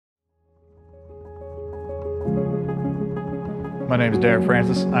My name is Derrick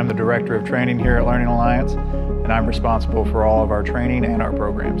Francis. I'm the Director of Training here at Learning Alliance, and I'm responsible for all of our training and our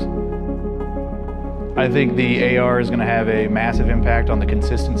programs. I think the AR is going to have a massive impact on the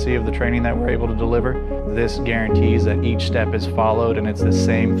consistency of the training that we're able to deliver. This guarantees that each step is followed and it's the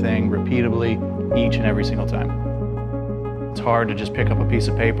same thing repeatably each and every single time. It's hard to just pick up a piece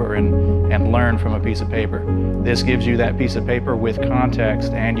of paper and learn from a piece of paper. This gives you that piece of paper with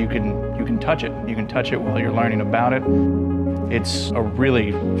context, and you can touch it. You can touch it while you're learning about it. It's a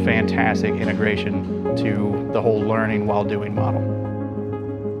really fantastic integration to the whole learning while doing model.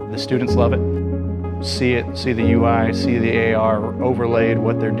 The students love it. See it, see the UI, see the AR overlaid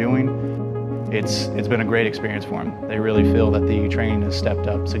what they're doing. It's been a great experience for them. They really feel that the training has stepped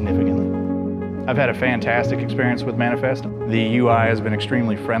up significantly. I've had a fantastic experience with Manifest. The UI has been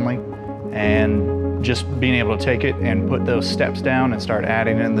extremely friendly, and just being able to take it and put those steps down and start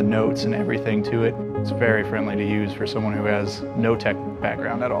adding in the notes and everything to it, it's very friendly to use for someone who has no tech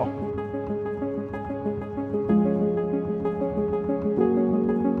background at all.